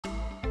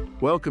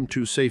Welcome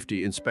to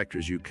Safety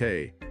Inspectors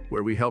UK,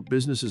 where we help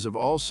businesses of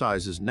all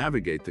sizes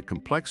navigate the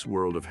complex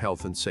world of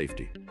health and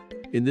safety.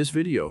 In this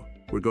video,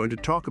 we're going to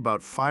talk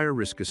about fire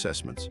risk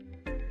assessments,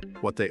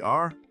 what they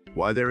are,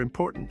 why they're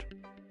important,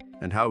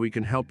 and how we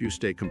can help you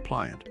stay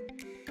compliant.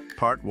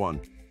 Part 1.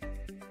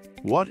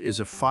 What is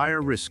a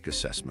fire risk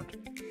assessment?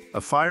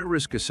 A fire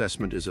risk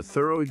assessment is a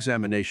thorough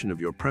examination of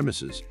your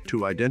premises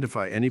to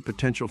identify any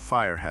potential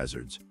fire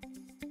hazards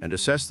and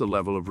assess the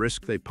level of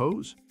risk they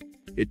pose.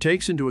 It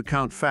takes into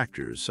account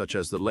factors such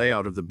as the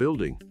layout of the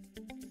building,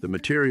 the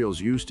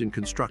materials used in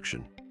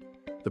construction,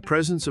 the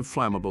presence of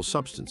flammable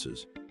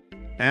substances,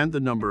 and the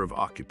number of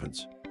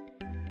occupants.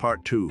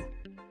 Part 2.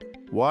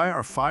 Why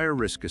are fire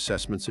risk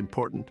assessments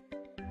important?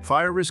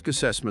 Fire risk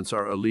assessments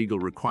are a legal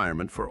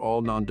requirement for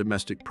all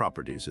non-domestic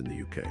properties in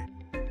the UK.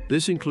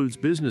 This includes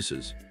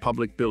businesses,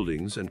 public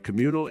buildings, and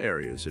communal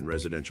areas in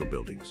residential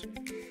buildings.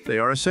 They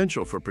are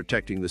essential for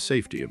protecting the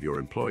safety of your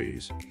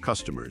employees,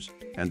 customers,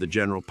 and the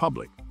general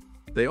public.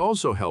 They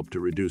also help to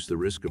reduce the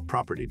risk of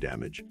property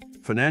damage,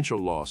 financial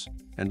loss,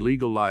 and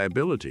legal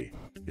liability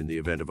in the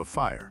event of a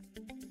fire.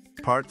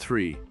 Part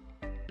 3.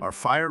 Are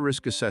fire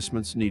risk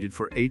assessments needed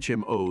for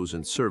HMOs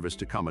and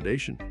serviced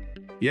accommodation?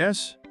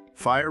 Yes,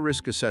 fire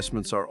risk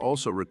assessments are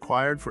also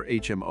required for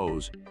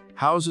HMOs,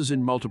 houses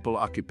in multiple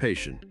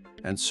occupation,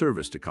 and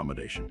serviced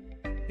accommodation.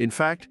 In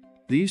fact,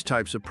 these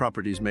types of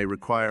properties may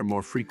require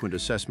more frequent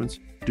assessments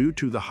due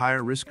to the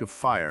higher risk of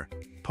fire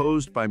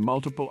posed by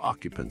multiple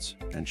occupants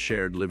and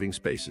shared living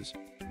spaces.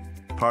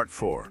 Part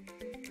 4.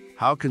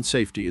 How can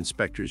Safety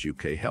Inspectors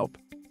UK help?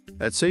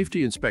 At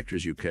Safety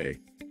Inspectors UK,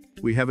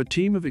 we have a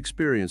team of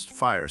experienced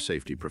fire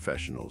safety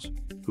professionals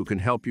who can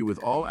help you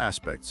with all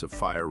aspects of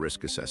fire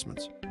risk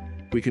assessments.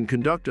 We can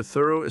conduct a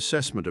thorough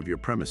assessment of your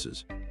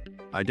premises,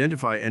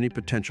 identify any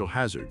potential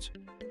hazards,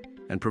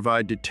 and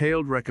provide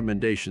detailed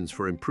recommendations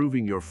for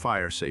improving your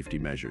fire safety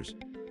measures.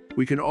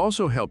 We can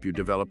also help you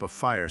develop a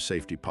fire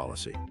safety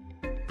policy,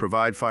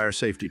 provide fire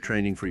safety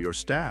training for your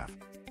staff,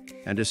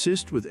 and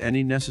assist with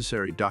any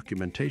necessary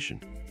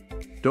documentation.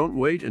 Don't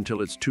wait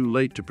until it's too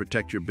late to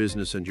protect your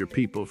business and your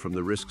people from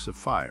the risks of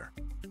fire.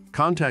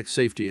 Contact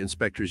Safety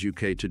Inspectors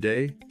UK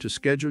today to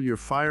schedule your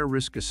fire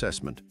risk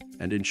assessment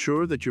and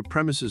ensure that your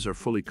premises are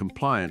fully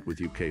compliant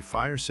with UK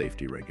fire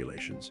safety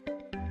regulations.